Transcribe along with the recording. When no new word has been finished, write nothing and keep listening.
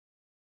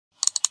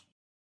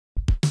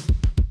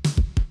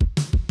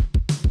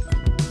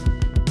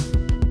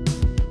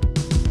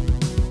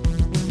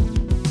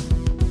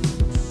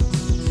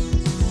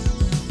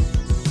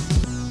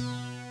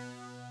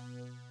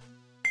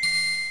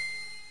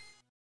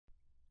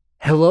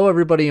Hello,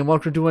 everybody, and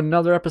welcome to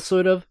another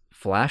episode of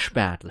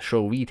Flashback, the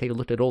show where we take a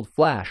look at old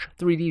Flash,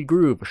 3D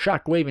Groove,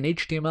 Shockwave, and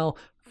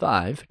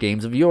HTML5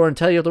 games of yore and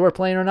tell you if they were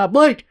playing or not.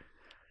 Blake!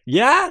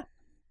 Yeah?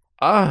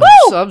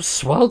 I'm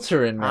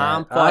sweltering, man.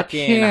 I'm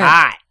fucking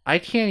hot. I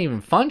can't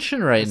even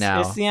function right now.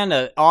 It's the end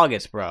of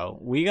August, bro.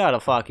 We gotta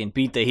fucking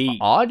beat the heat.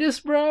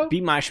 August, bro?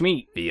 Beat my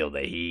schmeat. Feel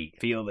the heat.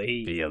 Feel the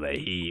heat. Feel the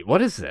heat.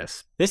 What is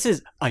this? This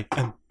is I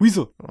Am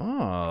Weasel.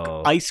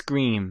 Oh. Ice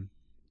cream.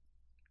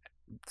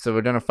 So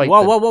we're gonna fight.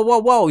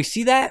 Whoa. You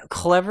see that?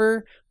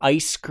 Clever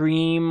ice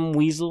cream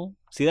weasel?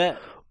 See that?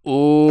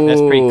 Ooh,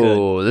 That's pretty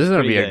good. This is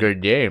going to Pretty be a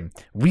good game.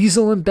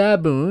 Weasel and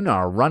Baboon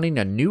are running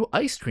a new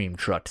ice cream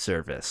truck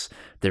service.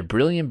 Their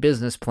brilliant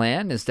business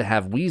plan is to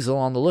have Weasel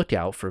on the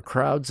lookout for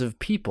crowds of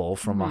people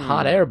from a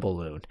hot air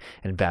balloon,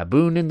 and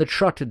Baboon in the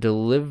truck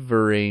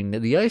delivering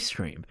the ice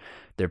cream.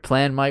 Their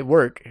plan might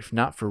work, if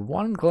not for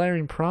one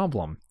glaring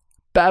problem.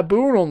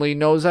 Baboon only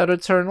knows how to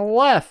turn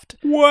left.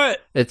 What?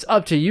 It's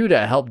up to you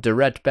to help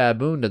direct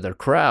Baboon to the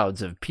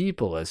crowds of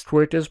people as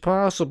quick as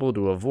possible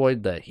to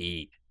avoid the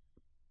heat.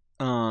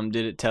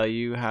 Did it tell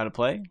you how to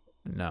play?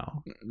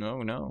 No.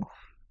 No.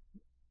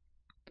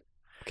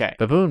 Okay.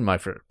 Baboon, my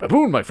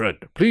friend,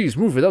 please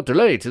move without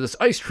delay to this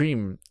ice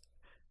cream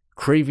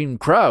craving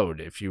crowd.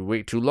 If you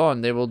wait too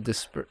long, they will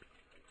disperse.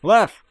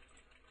 Left.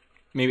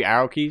 Maybe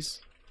arrow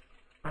keys?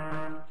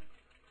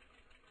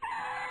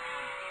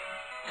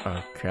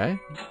 Okay.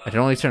 I can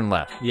only turn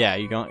left. Yeah,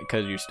 you don't,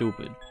 because you're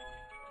stupid.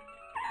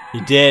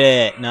 You did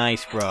it.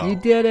 Nice, bro. You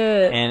did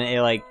it. And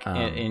it like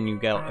and you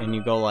go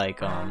like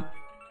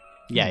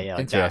yeah, like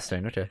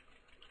interesting. That. Okay.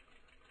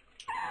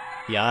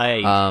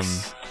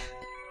 Yikes.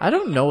 I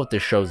don't know what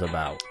this show's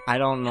about. I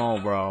don't know,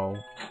 bro.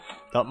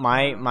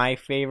 My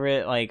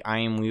favorite like I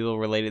Am Weasel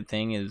related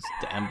thing is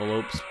the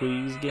envelope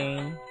squeeze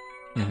game.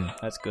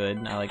 That's good.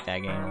 I like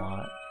that game a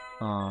lot.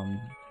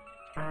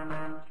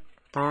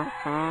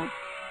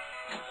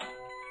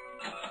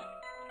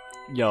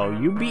 Yo,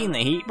 you beating the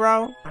heat,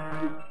 bro?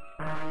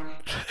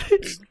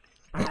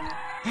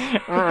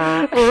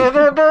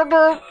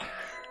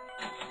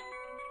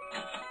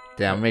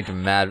 Damn, I made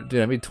him mad.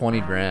 Dude, I made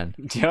 20 grand.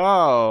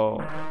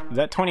 Yo, is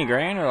that 20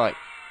 grand or like,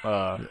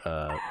 alright.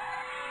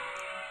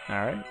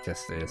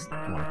 Just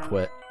want to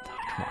quit. Oh,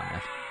 come on,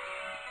 man.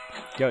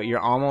 Yo,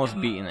 you're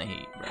almost beating the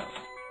heat, bro.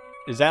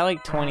 Is that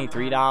like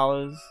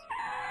 $23?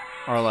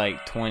 Or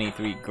like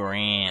 23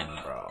 grand,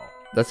 bro?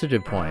 That's a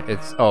good point.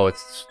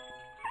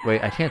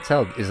 Wait, I can't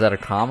tell. Is that a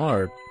comma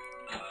or?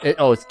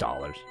 It's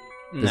dollars.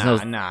 Nah. I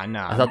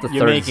thought the You're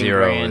third making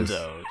zero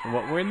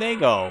grandos. Where'd they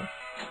go?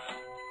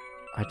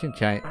 I can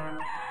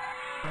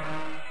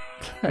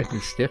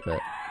skip it.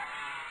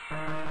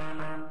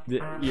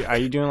 Are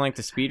you doing like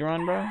the speed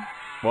run, bro?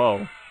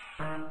 Whoa.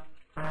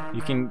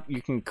 You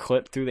can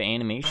clip through the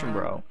animation,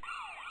 bro.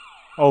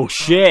 Oh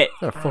shit!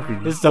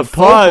 This is the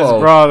fuzz,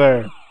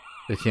 brother.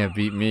 They can't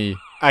beat me.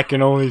 I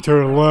can only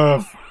turn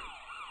left.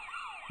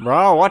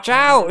 Bro, watch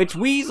out! It's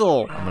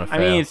Weasel. I'm gonna fail. I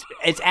mean,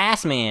 it's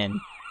Ass Man.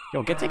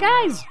 Yo, get the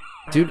guys.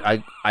 Dude,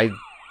 I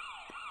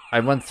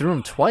went through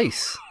them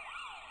twice.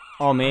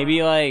 Oh,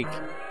 maybe like.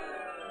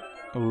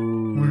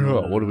 Ooh.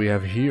 What do we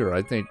have here?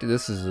 I think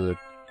this is a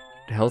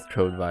health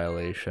code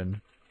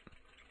violation.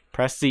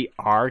 Press the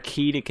R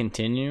key to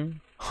continue.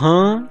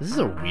 Huh? This is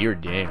a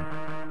weird game.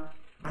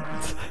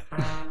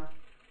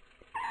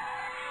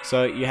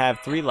 So you have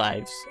 3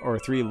 lives, or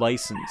 3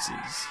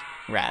 licenses,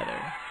 rather.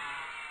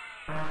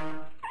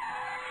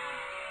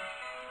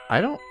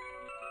 Am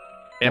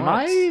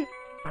I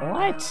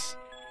What?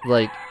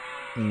 like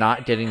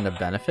not getting the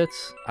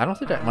benefits? I don't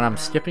think when I'm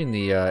skipping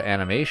the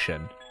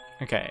animation.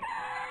 Okay.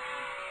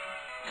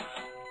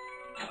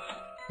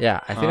 Yeah,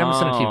 I think I'm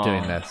just gonna keep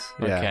doing this.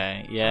 Yeah.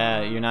 Okay.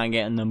 Yeah, you're not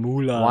getting the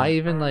moolah. Why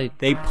even like?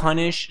 They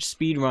punish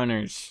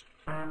speedrunners.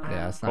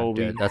 Yeah, that's not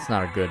good. That's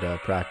not a good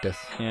practice.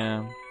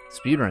 Yeah.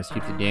 Speedrunners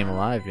keep the game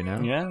alive, you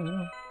know.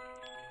 Yeah.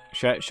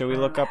 Should we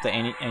look up the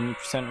any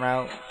 %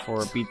 route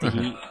for beat the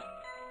heat?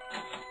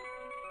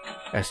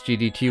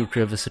 SGDQ,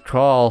 give us a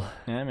call.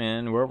 Yeah,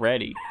 man, we're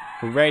ready.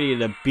 We're ready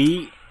to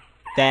beat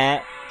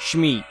that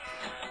schmeat.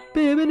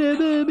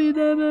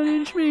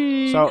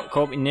 So,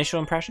 Colby,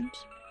 initial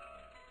impressions?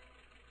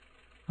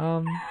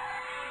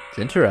 It's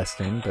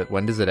interesting, but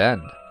when does it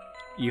end?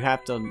 You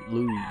have to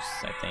lose,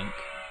 I think.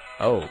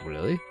 Oh,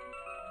 really?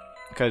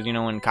 Because you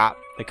know when the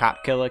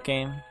cop killer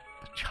came?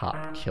 The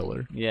cop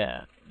killer?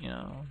 Yeah, you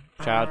know.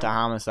 Shout out to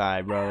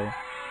Homicide, brother.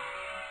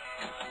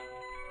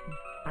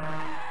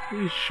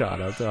 Shout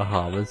out to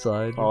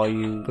Homicide. All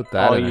you put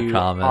that in the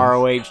comments.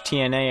 ROH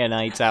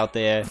TNA-ites out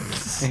there.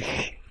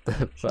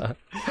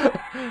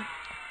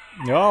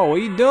 No, what are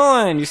you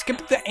doing? You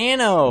skipped the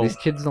Anno. These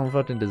kids don't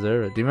fucking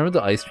deserve it. Do you remember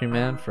the ice cream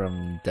man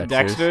from Dexter's?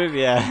 Dexter's,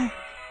 yeah.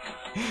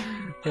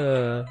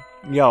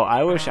 Yo,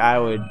 I wish I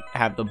would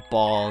have the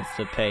balls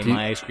to pay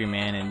my ice cream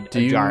man and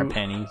a jar of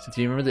pennies.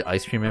 Do you remember the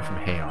ice cream man from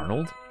Hey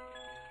Arnold?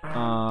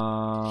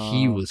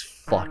 He was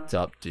fucked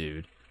up,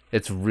 dude.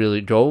 It's really,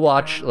 go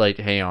watch like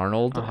Hey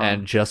Arnold,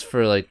 and just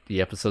for like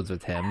the episodes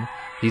with him,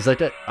 he's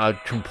like a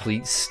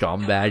complete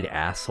scumbag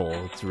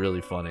asshole. It's really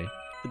funny.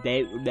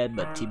 they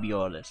remember, to be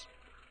honest.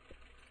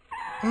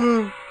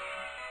 I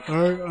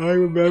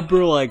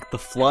remember, like, the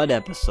flood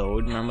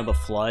episode. Remember the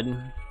flood?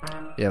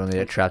 Yeah, when they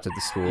get trapped at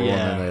the school and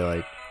then they,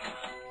 like,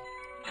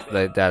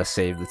 they gotta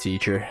save the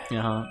teacher.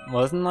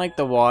 Wasn't, like,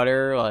 the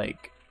water,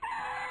 like,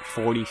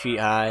 40 feet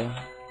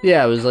high?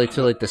 Yeah, it was, like,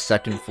 to, like, the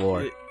second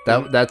floor.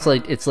 That's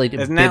like, it's like,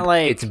 isn't that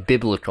like, it's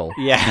biblical.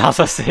 Yeah, I was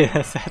gonna say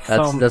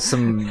that's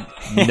some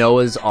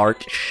Noah's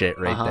Ark shit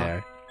right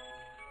there.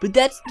 But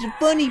that's the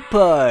funny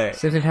part.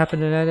 Same thing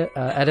happened in Ed,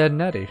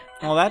 and Eddie.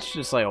 Well, that's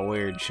just like a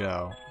weird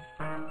show.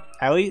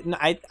 At least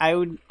I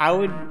would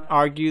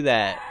argue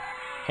that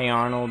Hey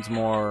Arnold's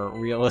more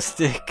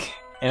realistic,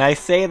 and I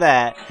say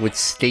that with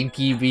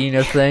Stinky being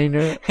a thing,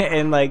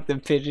 and like the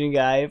pigeon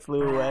guy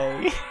flew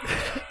away,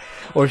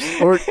 or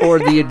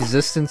the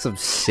existence of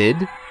Sid.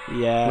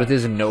 Yeah. With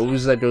his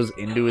nose that goes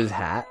into his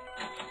hat.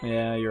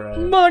 Yeah, you're right.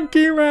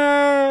 Monkey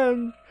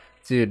Man!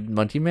 Dude,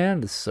 Monkey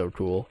Man is so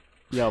cool.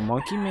 Yo,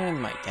 Monkey Man's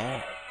my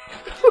dad.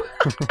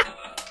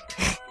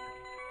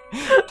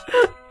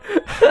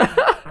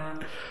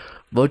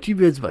 Monkey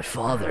Man's my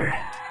father.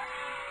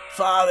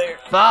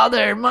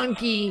 Father,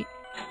 monkey!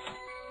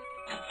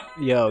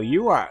 Yo,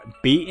 you are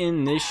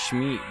beating this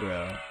schmeat,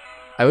 bro.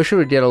 I wish it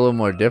would get a little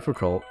more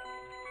difficult.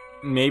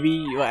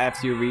 Maybe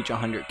after you reach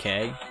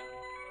 100K.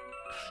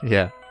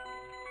 Yeah.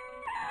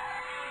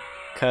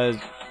 Cause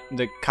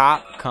the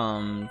cop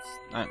comes,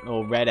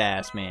 red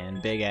ass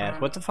man, big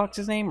ass. What the fuck's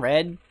his name?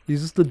 Red?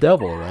 He's just the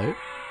devil, right?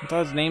 I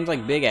thought his name's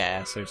like Big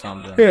Ass or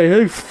something. Yeah, he's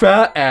like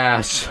Fat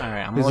Ass.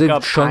 Alright, I'm gonna look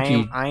up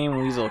Chunky. I Am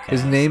Weasel cast.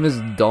 His name is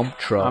Dump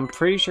Truck. I'm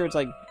pretty sure it's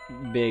like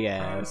Big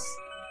Ass.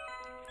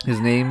 His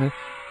name,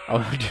 I'll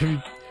give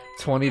you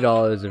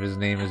 $20 if his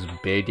name is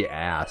Big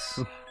Ass.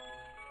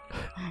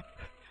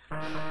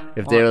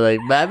 If they were like,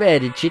 Mama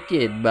had a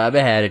chicken,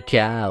 Mama had a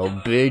cow,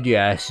 Big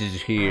Ass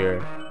is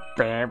here.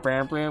 I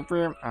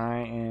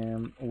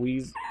am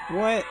Weasel.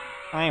 What?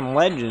 I am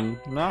Legend.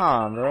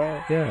 Nah,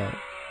 bro. Yeah.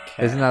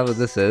 Cats. Isn't that what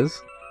this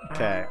is?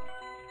 Okay.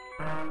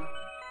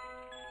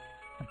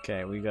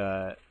 Okay, we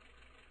got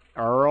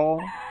Earl.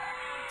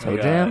 Toe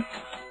Jam?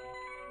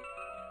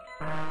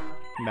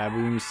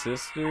 Baboon's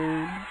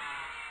sister.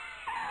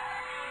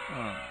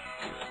 Oh.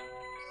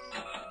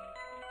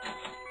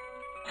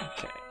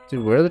 Okay.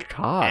 Dude, where are the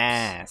cops?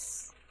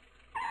 Ass.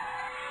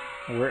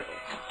 Where?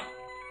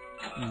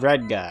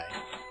 Red guy.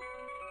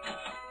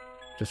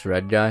 Just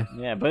red guy?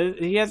 Yeah, but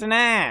he has an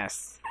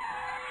ass.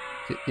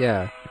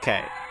 Yeah.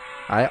 Okay.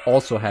 I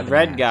also have an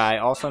red ass. guy,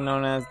 also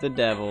known as the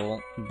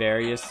devil.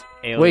 Various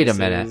aliases. Wait a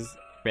minute.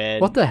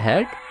 Red. What the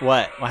heck?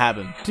 What? What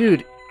happened?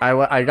 Dude,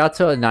 I got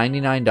to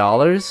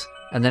 $99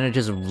 and then it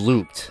just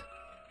looped.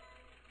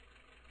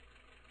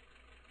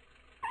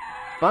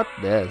 Fuck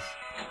this.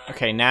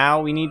 Okay,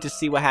 now we need to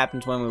see what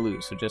happens when we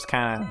lose. So just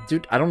kind of...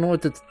 Dude, I don't know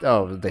what the...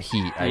 Oh, the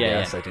heat, I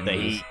guess. Yeah, I didn't the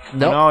lose. heat.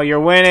 No, you're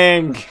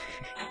winning.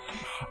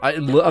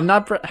 I'm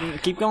not...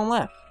 Keep going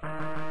left.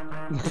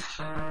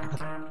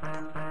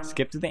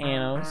 Skip to the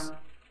Anos.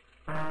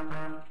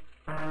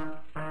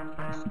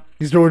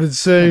 He's going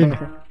insane.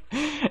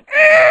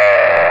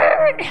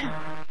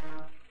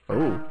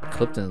 Oh,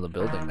 clipped into the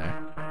building there.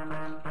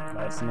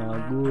 That's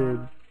not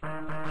good.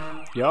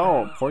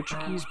 Yo,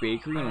 Portuguese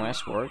bakery in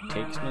West Warwick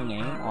takes new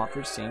name,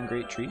 offers same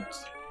great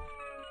treats.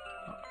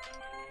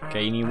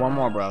 Okay, you need one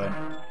more, brother.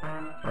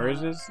 Where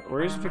is this?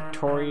 Where is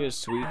Victoria's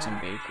Sweets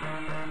and Bakery?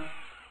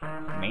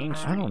 Main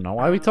Street. I don't know.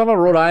 Why are we talking about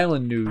Rhode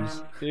Island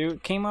news? Dude,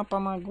 it came up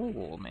on my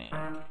Google,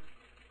 man.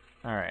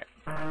 Alright.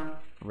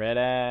 Red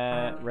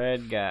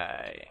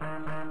guy.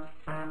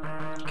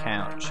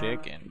 Count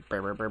chicken.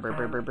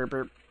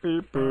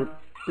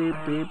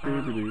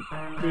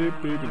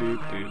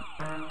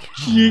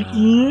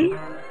 Chicken.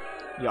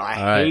 Yo,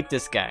 I hate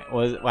this guy.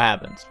 What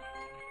happens?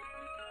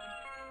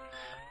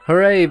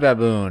 Hooray,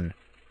 Baboon!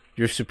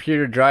 Your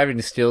superior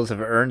driving skills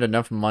have earned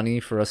enough money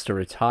for us to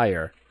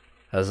retire.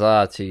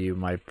 Huzzah to you,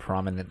 my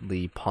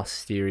prominently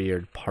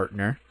posterior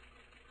partner.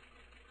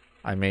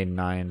 I made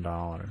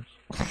 $9.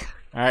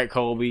 Alright,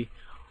 Colby.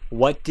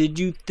 What did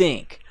you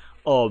think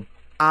of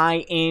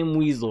I Am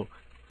Weasel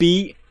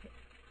beat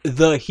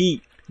the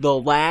Heat, the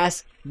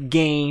last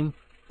game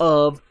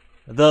of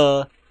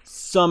the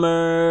summer?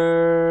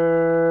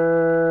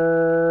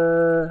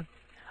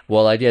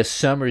 Well, I guess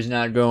summer's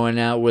not going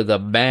out with a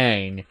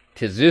bang,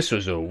 'cause this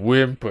was a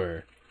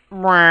whimper.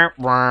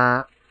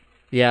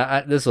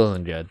 Yeah, this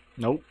wasn't good.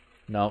 Nope.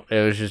 No,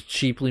 it was just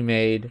cheaply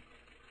made.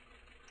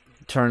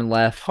 Turn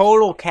left.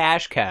 Total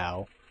cash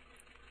cow.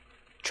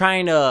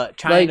 Trying to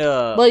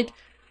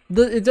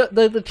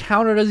the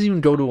counter doesn't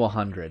even go to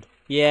 100.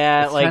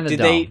 Yeah, it's like did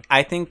dumb. they?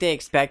 I think they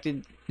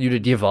expected you to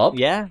give up.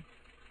 Yeah,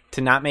 to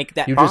not make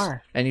that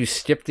far. And you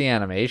skip the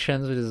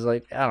animations, which is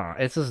like, I don't know.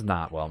 It's just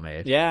not well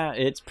made. Yeah,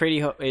 it's pretty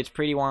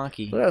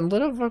wonky.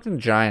 Look how fucking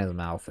giant his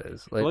mouth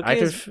is. Like, look at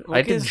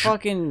his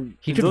fucking.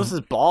 Those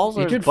his balls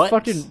or his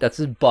butt? That's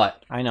his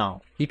butt. I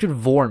know. He could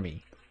vore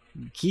me.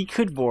 He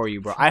could vore you,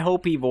 bro. I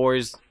hope he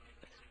vores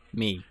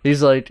me.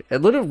 He's like a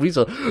little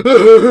weasel.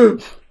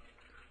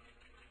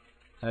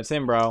 That's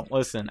him, bro.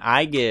 Listen,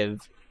 I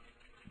give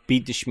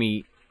Beat the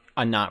Schmeat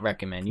a not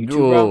recommend. You too,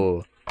 bro?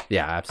 Ooh.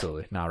 Yeah,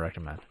 absolutely. Not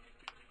recommend.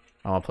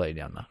 I want to play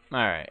again, though.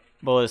 Alright.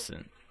 But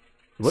listen.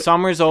 What?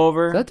 Summer's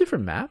over. Is that a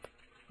different map?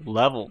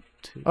 Level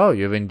 2. Oh,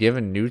 you've been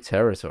given new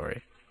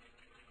territory.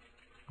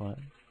 What?